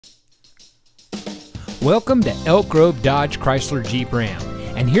Welcome to Elk Grove Dodge Chrysler Jeep Ram,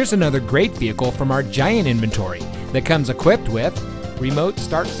 and here's another great vehicle from our giant inventory that comes equipped with remote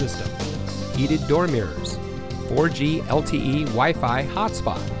start system, heated door mirrors, 4G LTE Wi-Fi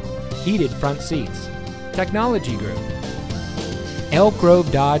hotspot, heated front seats, technology group. Elk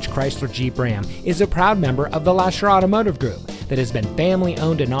Grove Dodge Chrysler Jeep Ram is a proud member of the Lasher Automotive Group that has been family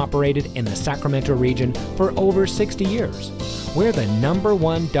owned and operated in the Sacramento region for over 60 years. We're the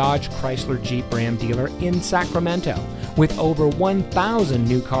 #1 Dodge Chrysler Jeep Ram dealer in Sacramento with over 1,000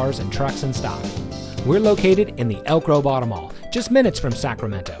 new cars and trucks in stock. We're located in the Elk Grove Auto Mall, just minutes from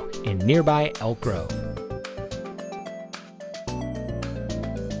Sacramento in nearby Elk Grove.